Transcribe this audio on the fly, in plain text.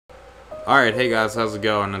Alright, hey guys, how's it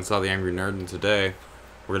going? It's the Angry Nerd, and today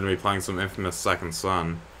we're going to be playing some Infamous Second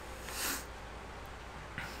Son.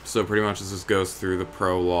 So pretty much this just goes through the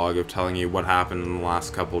prologue of telling you what happened in the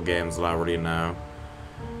last couple games that I already know.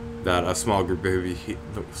 That a small group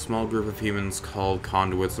of humans called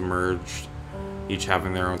Conduits emerged, each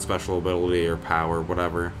having their own special ability or power,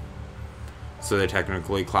 whatever. So they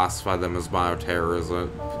technically classify them as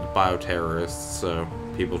bioterrorists, so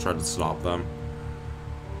people tried to stop them.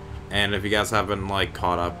 And if you guys haven't,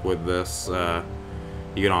 caught up with this,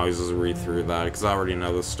 you can always just read through that, because I already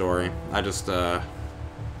know the story. I just want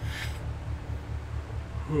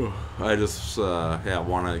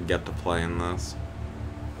to get to playing this.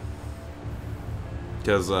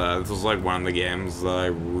 Because, this was, one of the games that I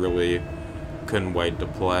really couldn't wait to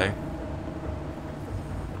play.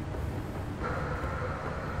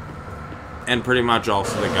 And pretty much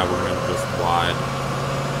also the government just lied.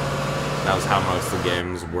 That was how most of the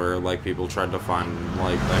games were. People tried to find, a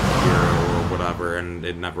hero or whatever, and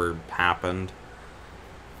it never happened.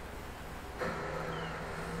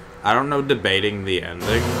 I don't know debating the ending.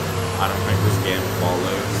 I don't think this game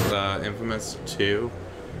follows Infamous 2.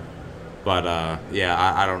 But,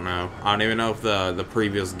 yeah, I don't know. I don't even know if the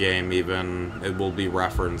previous game it will be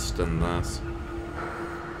referenced in this.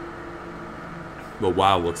 But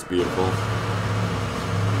wow, looks beautiful.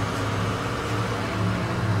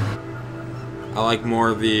 I like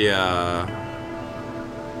more the,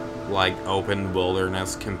 open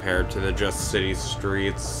wilderness compared to the just city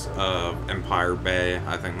streets of Empire Bay.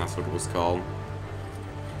 I think that's what it was called.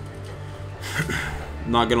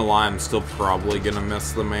 Not gonna lie, I'm still probably gonna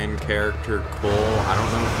miss the main character, Cole. I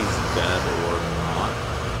don't know if he's dead or not.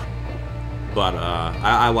 But,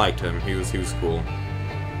 I liked him. He was cool.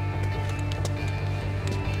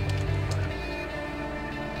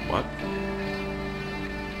 What?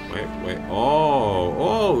 Wait.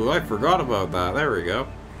 Oh, I forgot about that. There we go.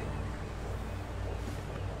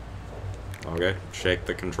 Okay, shake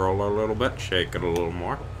the controller a little bit. Shake it a little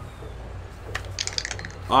more.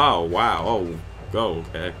 Oh, wow. Oh, go,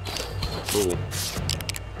 okay. Cool.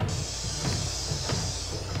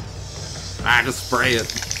 Just spray it.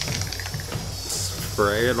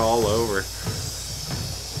 Spray it all over.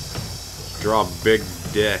 Draw a big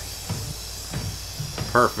dick.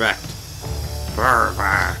 Perfect.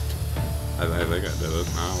 Perfect. I think I did it.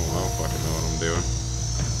 I don't fucking know what I'm doing.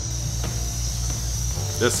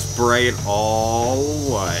 Just spray it all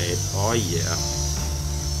white. Oh yeah.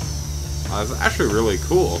 That's actually really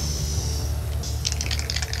cool.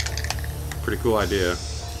 Pretty cool idea.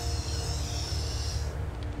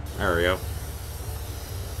 There we go.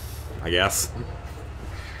 I guess.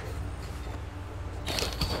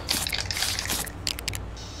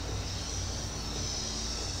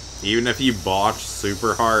 Even if you botch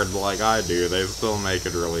super hard like I do, they still make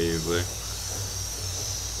it really easy.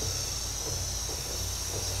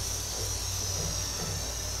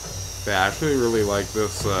 I actually really like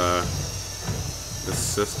this, this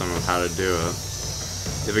system of how to do it.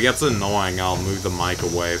 If it gets annoying, I'll move the mic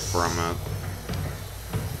away from it.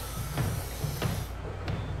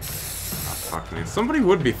 Oh, fuck me. Somebody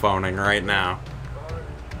would be phoning right now.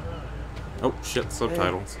 Oh, shit,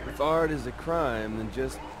 subtitles. Hey, if art is a crime, then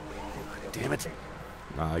just... Damn it.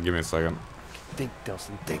 Give me a second. Think,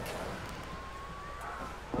 Delson, think.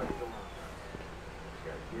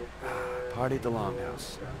 Party at the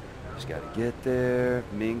Longhouse. Just gotta get there,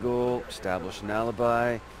 mingle, establish an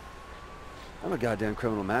alibi. I'm a goddamn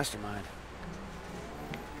criminal mastermind.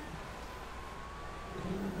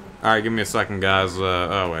 Alright, give me a second, guys.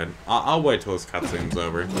 Oh, wait. I'll wait till this cutscene's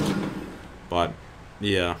over. But,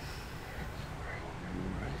 yeah.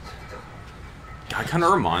 Guy kind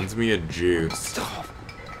of reminds me of Juice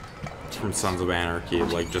from Sons of Anarchy,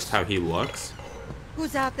 just how he looks.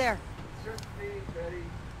 Who's out there?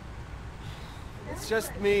 It's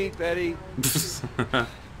just me, Betty. Would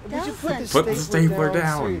you put the stapler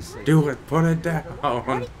down. Seriously. Do it. Put it down. What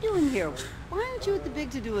are you doing here? Why aren't you at the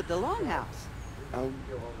big to-do at the Longhouse?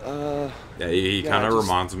 Yeah, he kind of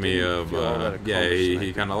reminds me of, yeah,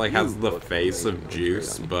 he kind of, has the face of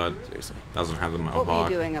Juice, but doesn't have the mohawk. What were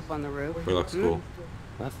you doing up on the roof? But he looks cool.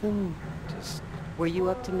 Nothing, just... Were you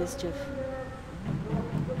up to mischief?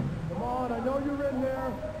 Come on, I know you're in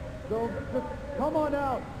there, so just come on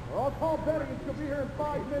out, or I'll call Betty and she'll be here in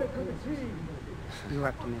 5 minutes with the key. You were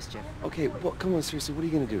up to mischief. Okay, well, come on, seriously, what are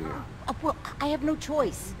you gonna do here? Well, I have no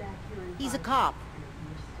choice. He's a cop.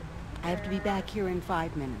 I have to be back here in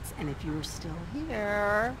 5 minutes, and if you're still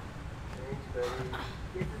here...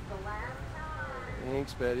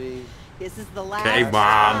 Thanks, Betty. This is the last Okay, Mom.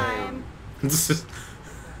 time.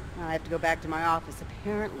 I have to go back to my office.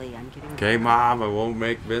 Apparently, I'm getting... Okay, Mom, I won't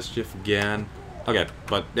make mischief again. Okay,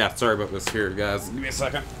 but yeah, sorry about this here, guys. Give me a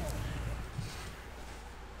second.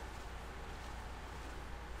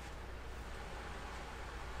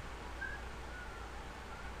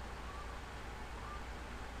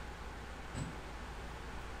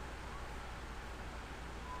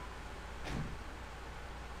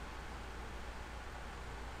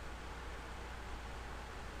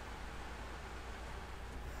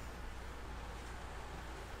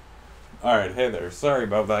 Alright, hey there. Sorry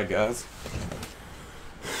about that, guys.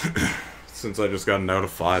 Since I just got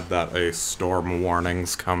notified that a storm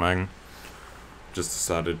warning's coming, just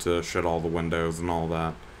decided to shut all the windows and all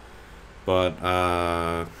that.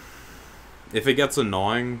 But, if it gets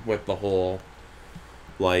annoying with the whole,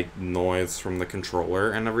 like, noise from the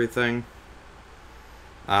controller and everything,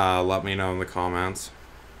 let me know in the comments.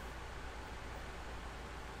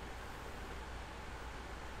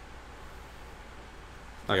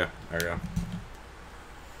 Okay, there we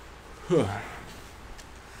go.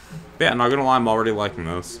 Yeah, not gonna lie, I'm already liking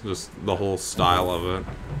this. Just the whole style of it.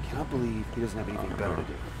 Cannot believe he doesn't have anything better to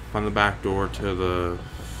do. Find the back door to the...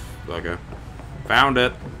 Okay. Found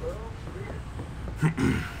it!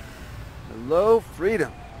 Hello,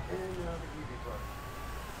 freedom.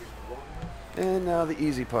 And now the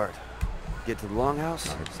easy part. Get to the longhouse.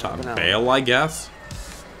 stop an alley. Bail, I guess?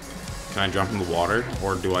 Can I jump in the water?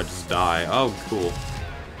 Or do I just die? Oh, cool.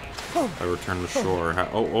 I return to shore.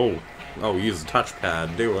 Oh, use the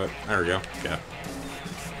touchpad. Do it. There we go. Okay.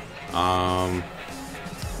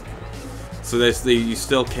 So you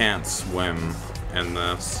still can't swim in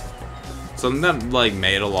this. Something that, like,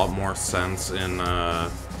 made a lot more sense in,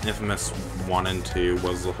 Infamous 1 and 2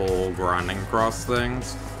 was the whole grinding across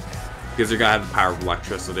things. Because your guy had the power of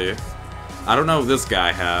electricity. I don't know if this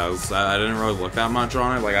guy has. I didn't really look that much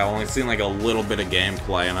on it. Like, I only seen, like, a little bit of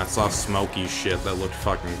gameplay, and I saw smoky shit that looked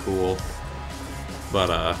fucking cool.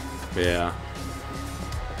 But, yeah.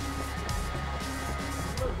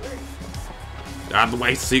 Out of the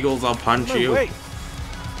way, seagulls, I'll punch you. Wait.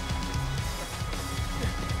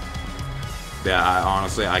 Yeah,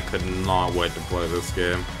 honestly, I could not wait to play this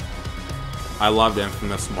game. I loved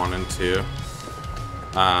Infamous 1 and 2.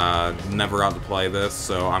 Never got to play this,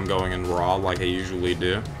 so I'm going in raw like I usually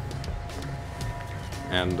do.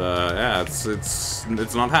 And, yeah, it's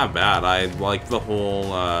not half bad. I like the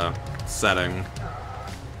whole, setting.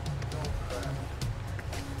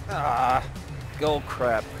 Ah, gold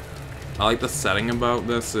crap. I like the setting about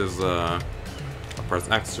this is, I'll press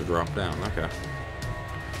X to drop down, okay.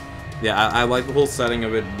 Yeah, I like the whole setting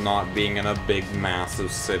of it not being in a big,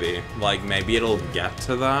 massive city. Like, maybe it'll get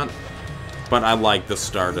to that, but I like the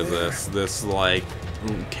start of this, like,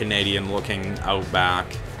 Canadian-looking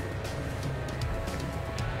outback.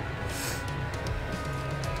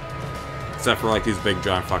 Except for, like, these big,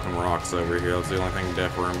 giant fucking rocks over here. That's the only thing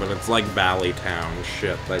different, but it's like Valley Town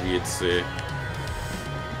shit that you'd see.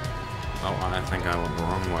 Oh, I think I went the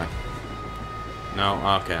wrong way. No,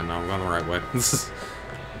 okay, no, I'm going the right way.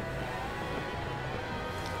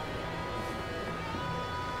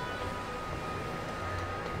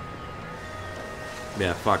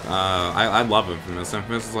 Yeah, fuck, I love Infamous.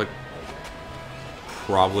 Infamous is, like,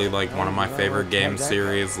 probably, like, one of my favorite game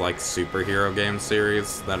series, like, superhero game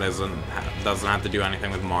series that doesn't have to do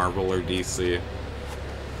anything with Marvel or DC.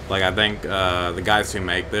 Like, I think, the guys who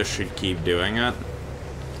make this should keep doing it.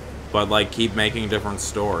 But, like, keep making different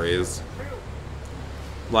stories.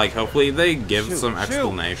 Like, hopefully they give some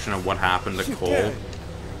explanation of what happened to Cole.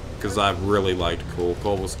 Because I really liked Cole.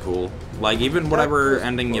 Cole was cool. Like, even whatever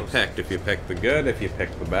ending you picked. If you picked the good, if you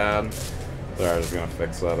picked the bad. Sorry, I was just gonna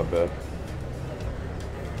fix that a bit.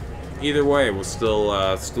 Either way, it was still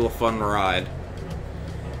a fun ride.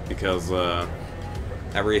 Because,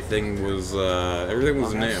 everything was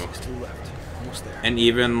new. And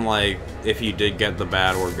even, like, if you did get the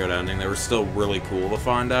bad or good ending, they were still really cool to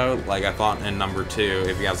find out. Like, I thought in number 2,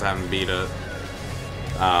 if you guys haven't beat it,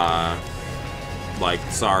 like,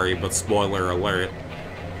 sorry, but spoiler alert,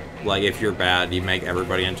 like, if you're bad, you make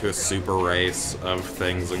everybody into a super race of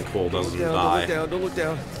things and Cole doesn't die. Don't look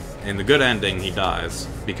down. In the good ending, he dies,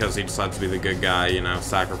 because he decides to be the good guy, you know,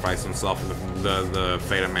 sacrifice himself for the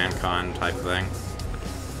fate of mankind type thing.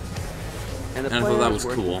 And I thought that was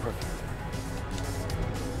cool.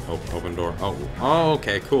 Oh, open door. Oh,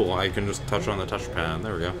 okay, cool. I can just touch on the touchpad.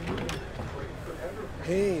 There we go.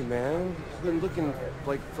 Hey, man. I've been looking,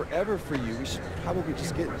 like, forever for you. We should probably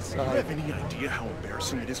just get Do you inside. have any idea how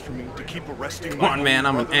embarrassing it is for me to keep arresting Come my on, man,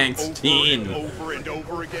 I'm an brother angst over teen. and over and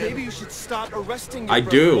over again? Maybe you should stop arresting your I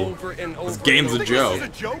brother do. over and over. This game's and a over. joke.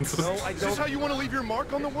 This is a joke? No, I Is this don't. how you want to leave your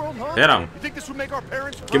mark on the world, huh? Hit him. You think this would make our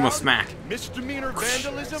parents proud? Give him a smack. Misdemeanor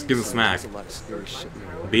vandalism? Just give him a smack. There's a lot of scary shit in the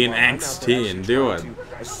world. Be an I'm out angst there teen, actually do trying it.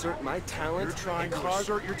 to assert my talent. You're trying and to cause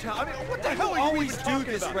assert your talent. I mean, what the I hell don't are you always even do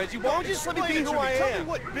talking this, about? Reggie. Why don't you just let me Explain be it who to me. I Tell me am?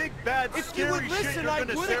 what big, bad, If you scary would shit listen, you're I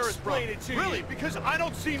gonna would stare at explain from. it to you. Really? Because I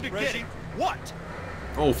don't seem to get Reggie. it. What?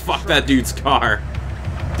 Oh, fuck that dude's car.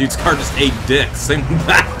 Dude's car just ate dick. Same with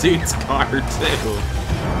that dude's car,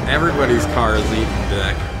 too. Everybody's car is eating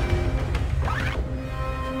dick.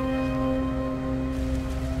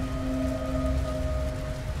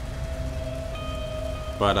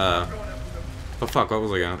 But, fuck, what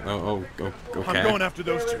was I gonna... okay. I'm going after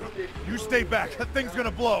those two. You stay back. That thing's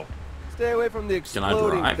gonna blow. Stay away from the I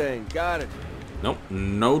exploding drive? thing. Got it. Nope,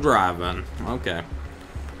 no driving. Okay.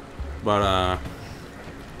 But,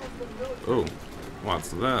 ooh, what's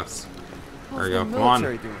this? There you go, What's the come on.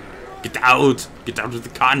 military doing? Get out! Get out of the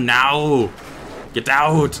car now! Get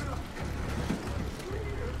out!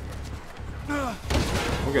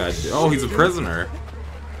 Okay, oh, he's a prisoner.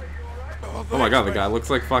 Oh my god, the guy looks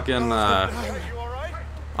like fucking, You alright?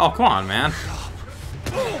 oh, come on, man.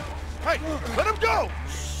 Hey, let him go!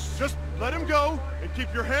 Just let him go and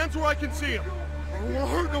keep your hands where I can see him. I don't want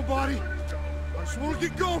to hurt nobody. I just want to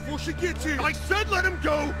get going before she gets here. I said let him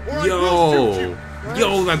go, or I will shoot Yo! you.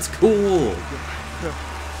 Yo, that's cool!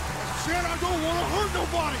 Said I don't want to hurt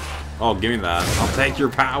nobody. Oh, give me that. I'll take your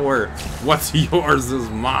power. What's yours is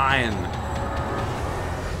mine.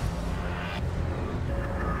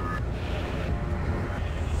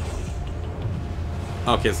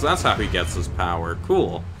 Okay, so that's how he gets his power.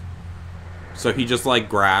 Cool. So he just, like,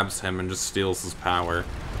 grabs him and just steals his power.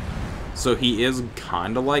 So he is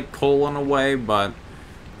kind of like Cole in a way, but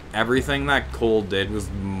everything that Cole did was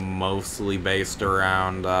mostly based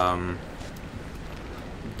around,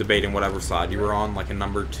 debating whatever side you were on. Like in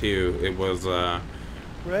number 2, it was,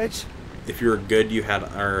 Reg? if you were good, you had,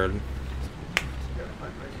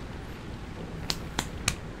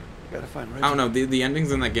 Gotta find Reg. I don't know, the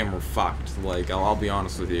endings in that game were fucked. Like, I'll be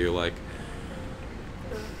honest with you, like,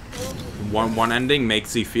 one ending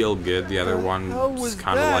makes you feel good, the other one hell is was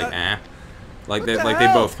kind of like, that? eh. Like, What they, the like, they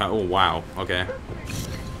hell? both kind of, oh, wow, okay.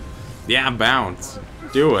 Yeah, bounce.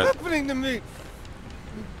 Do it. What's happening to me?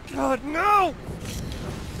 God, no!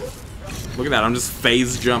 Look at that, I'm just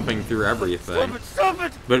phase jumping through everything. Stop it, stop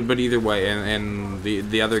it! But either way, in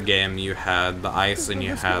the other game, you had the ice and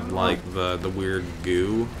you had, like, the weird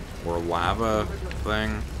goo or lava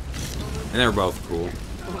thing. And they were both cool.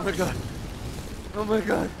 Oh my god. Oh my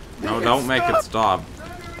god. No, don't make it stop.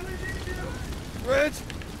 Reg!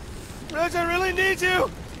 Reg, I really need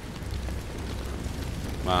you!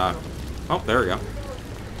 Oh, there we go.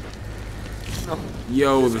 No.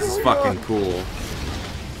 Yo, this is fucking cool.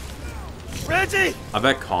 Reggie! I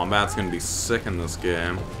bet combat's gonna be sick in this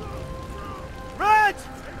game. Reg!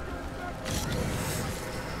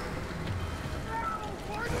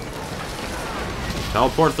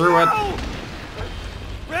 Teleport through it. No!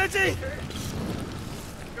 Reggie!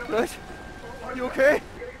 Reg? You okay?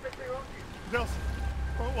 Nelson,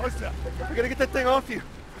 what was that? I gotta get that thing off you.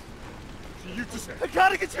 You just I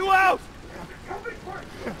gotta get you out!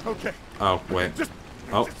 okay. Oh, wait. Just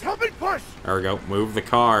Oh, help me push. there we go. Move the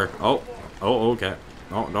car. Oh, okay.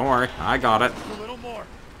 Oh, don't worry. I got it. A little more.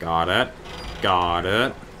 Got it. Got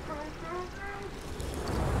it.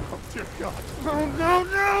 Oh dear God. No, no,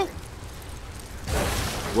 no!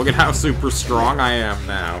 Look at how super strong I am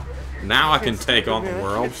now. Now I can take on the Man, I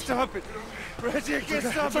world. can't stop it. Reggie, I can't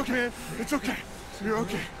stop It's it, okay. man. It's okay. You're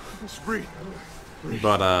okay. Just breathe.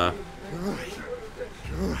 But, You're alright.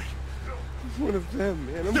 You're alright. I'm one of them,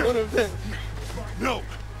 man. I'm one of them. No.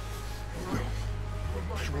 No.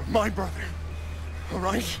 You were my brother.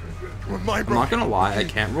 Alright? You were my I'm brother. not gonna lie, I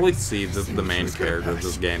can't really see the main character of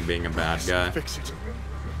this game being a bad guy. Fix it.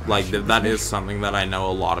 Like, that is something that I know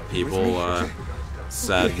a lot of people,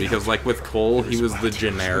 said, because, like, with Cole, he was the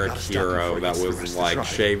generic hero that was, like,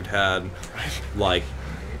 shaved head, like,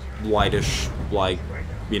 lightish, like,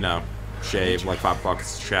 you know, shaved, like, 5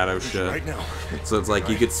 bucks shadow shit. Right now. So it's like,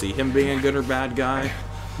 you could see him being a good or bad guy,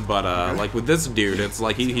 but, like, with this dude, it's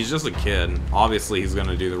like, he's just a kid. Obviously, he's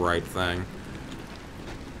gonna do the right thing.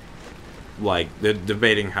 like,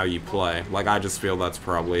 debating how you play. Like, I just feel that's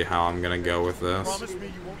probably how I'm gonna go with this. Promise me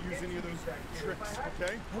you won't use any of those tricks,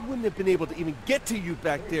 okay? I wouldn't have been able to even get to you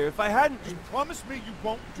back there if I hadn't. Just promise me you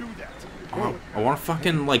won't do that. I want to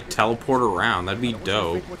fucking, like, teleport around. That'd be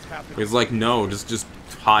dope. Think what's happening. He's like, no, just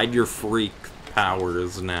hide your freak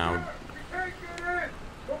powers now.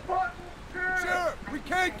 Sheriff, we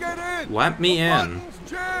can't get in! Let me in. Button's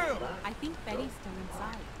jail! I think Betty's still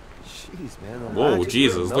inside. Jeez, man. the Whoa, latch is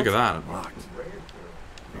Jesus, look at melted that. locked.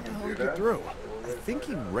 How the hell did he get through? I think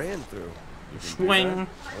he ran through. Swing.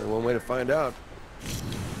 Only one way to find out.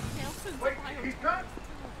 Nelson's bio.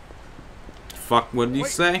 Fuck, what did you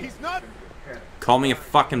say? He's not... Call me a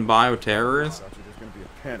fucking bioterrorist? There's gonna be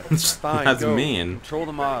a panic. Fine, That's go. mean. Control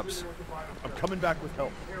the mobs. I'm coming back with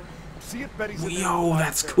help. See if Betty's in there. Yo,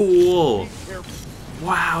 that's cool. Be careful.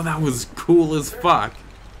 Wow, that was cool as fuck.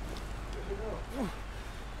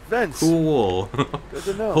 Vents. Cool. Good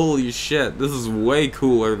to know. Holy shit, this is way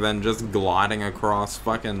cooler than just gliding across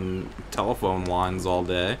fucking telephone lines all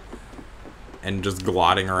day. And just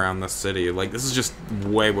gliding around the city. Like, this is just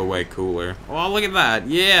way cooler. Oh, look at that.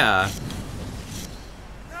 Yeah.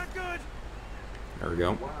 Not good. There we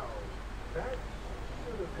go.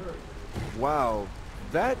 Wow,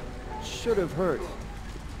 that should have hurt.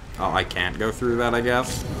 Oh, I can't go through that, I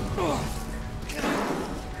guess.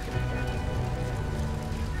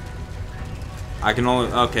 I can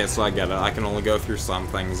only... Okay, so I get it. I can only go through some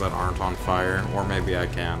things that aren't on fire. Or maybe I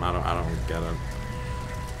can. I don't get it.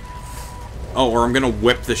 Oh, or I'm gonna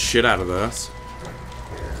whip the shit out of this.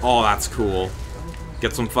 Oh, that's cool.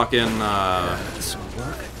 Get some fucking,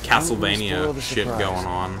 Castlevania shit going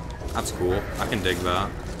on. That's cool. I can dig that.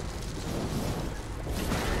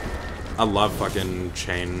 I love fucking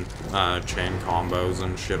chain combos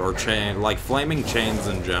and shit. Or like, flaming chains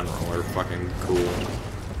in general are fucking cool.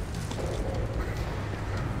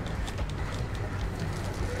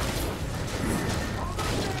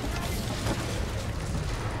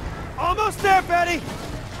 Almost there, Betty! You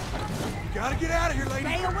gotta get out of here, lady.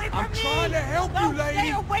 Stay away from I'm me! trying to help No, you, lady.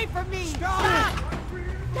 stay away from me! Stop.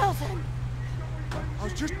 Nelson! I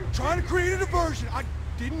was just trying to create a diversion. I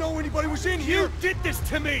didn't know anybody was in here. You did this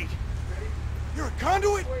to me! You're a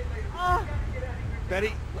conduit?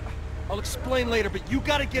 Betty, I'll explain later, but you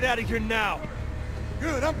gotta get out of here now.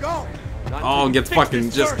 Good, I'm gone. Not Oh, till you gets fix fucking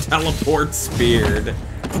this just first. teleport speared.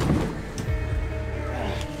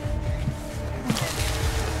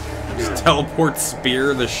 Just teleport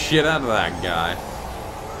spear the shit out of that guy.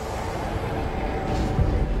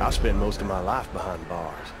 I spent most of my life behind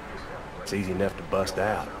bars. It's easy enough to bust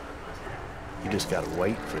out. You just gotta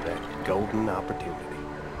wait for that golden opportunity.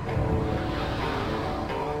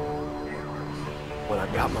 When I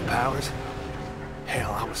got my powers,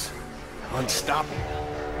 hell, I was unstoppable.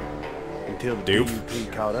 Until the Dupe.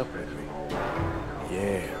 DUP caught up with me.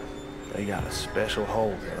 Yeah, they got a special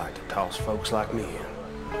hole they like to toss folks like me in.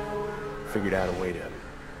 Figured out a way to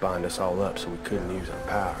bind us all up so we couldn't use our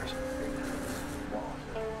powers.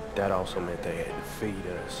 That also meant they had to feed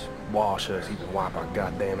us, wash us, even wipe our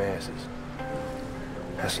goddamn asses.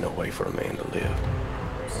 That's no way for a man to live.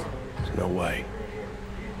 There's no way.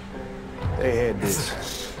 They had this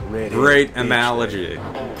red-headed Great bitch analogy.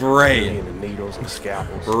 there, Great. bringing the needles and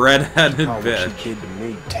scalpels. Red-headed Call what bitch. she did to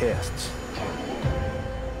me tests.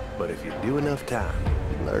 But if you do enough time,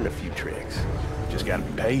 you learn a few tricks. You just gotta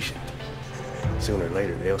be patient. Sooner or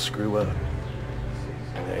later, they'll screw up.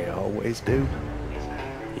 They always do.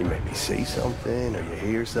 You maybe see something or you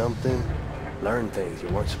hear something, learn things you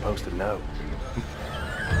weren't supposed to know.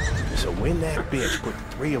 So when that bitch put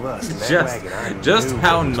the three of us in that wagon, I Just knew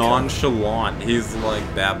how what was coming. nonchalant he's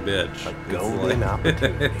like that bitch. A golden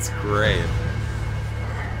opportunity. It's great.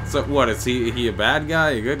 So what is he a bad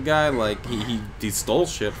guy, a good guy? Like he stole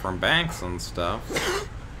shit from banks and stuff.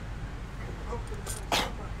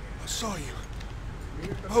 I saw you.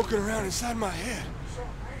 Poking around inside my head.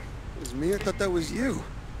 It was me? I thought that was you.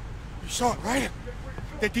 You saw it, right?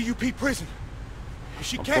 That DUP prison. If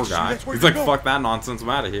she Oh, poor catches you, guy. that's where He's you're like, going. fuck that nonsense, I'm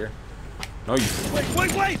out of here. No, you.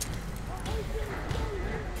 Wait!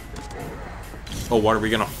 Oh, what are we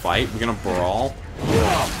gonna fight? We're gonna brawl?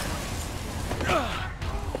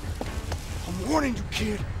 I'm warning you,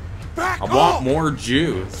 kid. Back I off! want more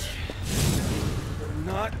juice.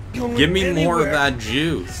 Not going Give me more of anywhere that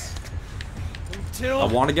juice. until I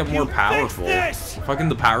want to get more you fix powerful. this. Fucking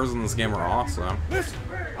the powers in this game are awesome. Listen,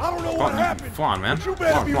 I don't know Come what on, happened. come on, man. But you Come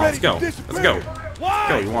better on, be come on, ready let's go. to Let's disappear. go. Why?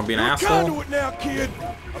 Go, you want to be an You're a asshole? conduit now, kid.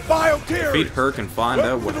 A bioterrorist. Defeat Herc and find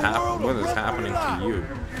out Welcome what to the world what of is Rebel happening Alive. to you.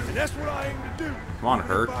 And that's what I aim to do. Come on,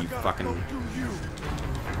 Herc, If I you gotta fucking go through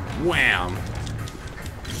you. wham.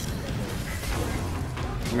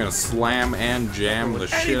 I'm gonna slam and jam the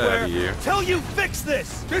shit out of you. Till you fix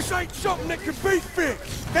this. This ain't something that can be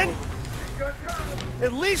fixed. Then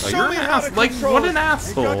at least Like, show you're me an how to ass. Like, control what it. an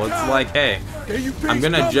asshole! It's like, hey, Okay, you I'm beast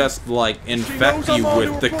gonna coming. just like infect knows I'm you onto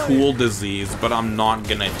with her the plan. cool disease, but I'm not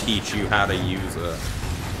gonna teach you how to use it.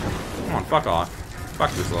 Come on, fuck off.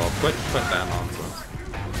 Fuck yourself. Quit that nonsense.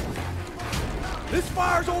 This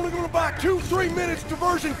fire's only gonna buy 2-3 minutes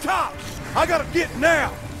diversion tops. I gotta get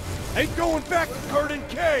now. Ain't going back to Kurt and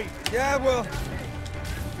Kay. Yeah, well,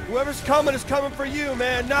 whoever's coming is coming for you,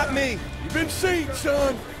 man, not me. You've been seen,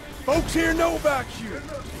 son. Folks here know about you.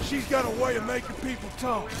 She's got a way of making people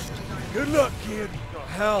talk. Good luck, kid.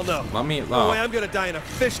 Hell no. Let me. No way Oh, I'm gonna die in a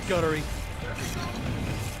fish guttery.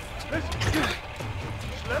 Listen, just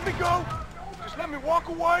let me go. Just let me walk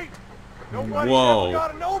away. Nobody Whoa. ever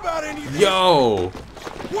gotta know about any of this. yo.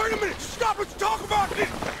 Wait a minute. Stop. Let's talk about this.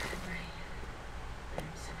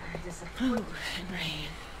 Oh, Henry.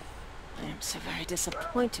 I am so very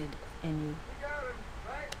disappointed in you.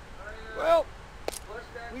 Well,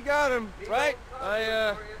 we got him, right?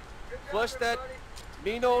 I, flushed that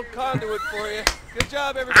mean old conduit for you. Good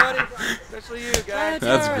job, everybody. Especially you, guys.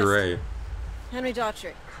 That's Bioterrorist. great. Henry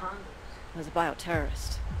Daughtry was a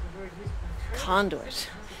bioterrorist. Conduit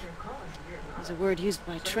is a word used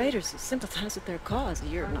by traitors who sympathize with their cause.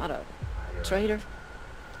 You're not a traitor,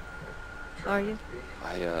 are you?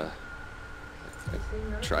 I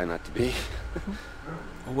try not to be.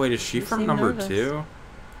 Oh, wait, is she You from seem number nervous. 2?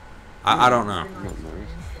 I don't know. I'm not nervous.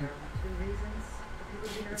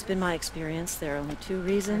 It's been my experience there are only 2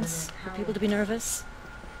 reasons for people to be nervous.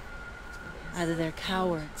 Either they're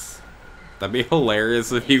cowards. That'd be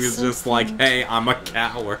hilarious if he was just like, "Hey, I'm a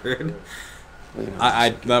coward." I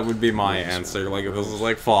that would be my answer. Like if this was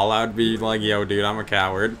like Fallout, I'd be like, "Yo, dude, I'm a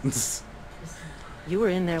coward." You were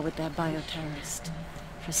in there with that bioterrorist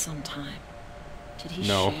for some time. Did he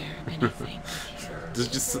No. share anything with you?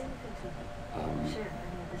 just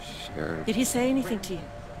Sure. Did he say anything to you?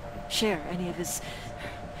 Share any of his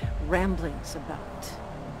ramblings about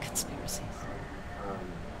conspiracies?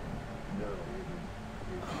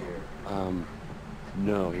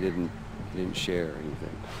 No, he didn't share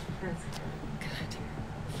anything. Good.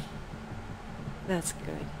 That's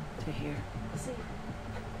good to hear.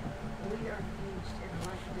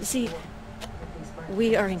 You see,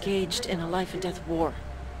 we are engaged in a life and death war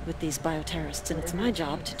with these bioterrorists, and it's my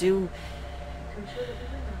job to do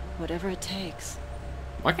whatever it takes.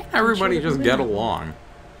 why can't everybody just get along?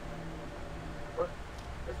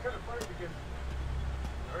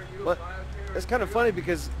 What? It's kind of funny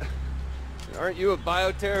because aren't you a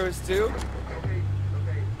bioterrorist too?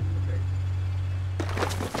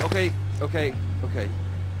 Okay.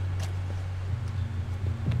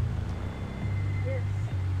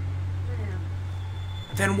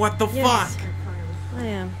 Then what the Yes, fuck? I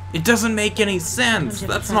am. It doesn't make any sense. I'm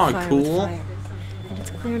That's gonna fight not fire with cool. fire. And it's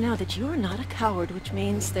clear now that you are not a coward, which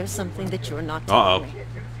means there's something that you're not Uh-oh. telling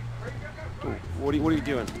me. What are you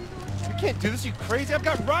doing? You can't do this, you crazy. I've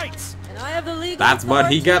got rights. And I have the legal That's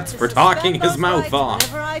what he authority gets to for talking suspend his those mouth rights off.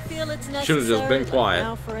 whenever I feel it's Should've just been necessary. quiet. Like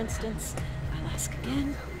now, for instance, I'll ask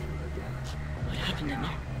again. What happened in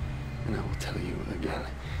there? And I will tell you again.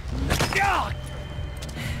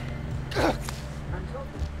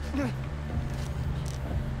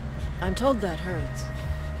 I'm told that hurts.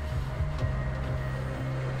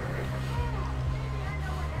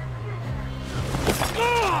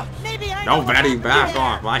 Maybe I No, know what Betty, happened back there.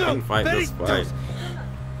 off. I can fight this fight.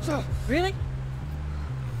 Really?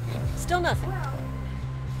 Still nothing.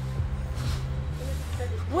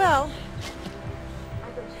 Well,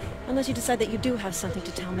 unless you decide that you do have something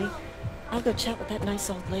to tell me, I'll go chat with that nice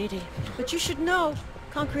old lady. But you should know,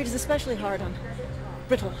 concrete is especially hard on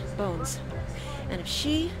brittle bones. And if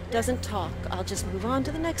she doesn't talk, I'll just move on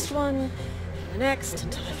to the next one, and the next,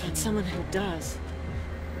 until I find someone who does.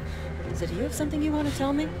 So do you have something you want to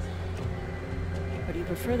tell me? Or do you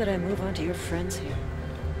prefer that I move on to your friends here?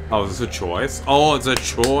 Oh, is this a choice? Oh, it's a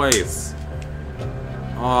choice.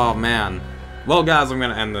 Oh, man. Well, guys, I'm going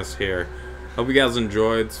to end this here. Hope you guys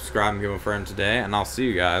enjoyed. Subscribe and become a friend today, and I'll see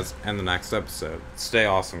you guys in the next episode. Stay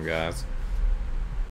awesome, guys.